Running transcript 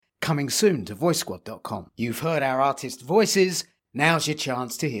coming soon to voicesquad.com. You've heard our artist voices, now's your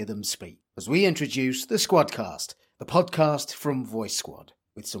chance to hear them speak, as we introduce the Squadcast, the podcast from Voice Squad,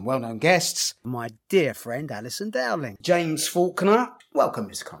 with some well-known guests. My dear friend Alison Dowling, James Faulkner. Welcome,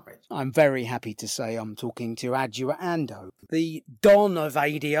 Mr. Conrad. I'm very happy to say I'm talking to Adjua Ando, the Don of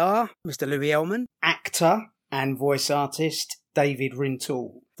ADR, Mr. Louis Elman, actor and voice artist David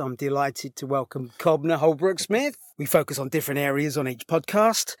Rintoul. I'm delighted to welcome Cobner Holbrook-Smith. We focus on different areas on each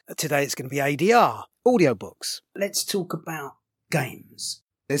podcast. Today it's going to be ADR, audiobooks. Let's talk about games.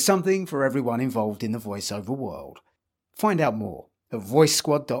 There's something for everyone involved in the voiceover world. Find out more at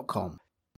voicesquad.com.